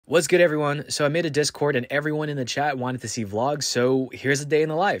What's good, everyone? So I made a Discord and everyone in the chat wanted to see vlogs, so here's a day in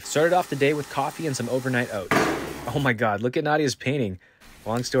the life. Started off the day with coffee and some overnight oats. Oh my god, look at Nadia's painting.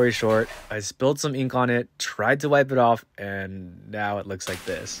 Long story short, I spilled some ink on it, tried to wipe it off, and now it looks like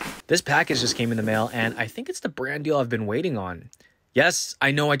this. This package just came in the mail, and I think it's the brand deal I've been waiting on. Yes,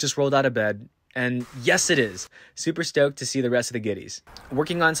 I know I just rolled out of bed. And yes, it is. Super stoked to see the rest of the goodies.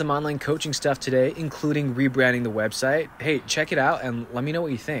 Working on some online coaching stuff today, including rebranding the website. Hey, check it out and let me know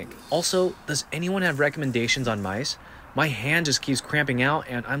what you think. Also, does anyone have recommendations on mice? My hand just keeps cramping out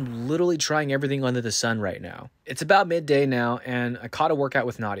and I'm literally trying everything under the sun right now. It's about midday now and I caught a workout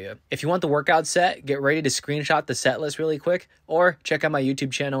with Nadia. If you want the workout set, get ready to screenshot the set list really quick or check out my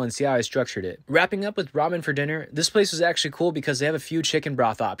YouTube channel and see how I structured it. Wrapping up with ramen for dinner, this place was actually cool because they have a few chicken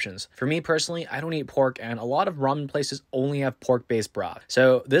broth options. For me personally, I don't eat pork and a lot of ramen places only have pork-based broth.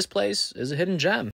 So this place is a hidden gem.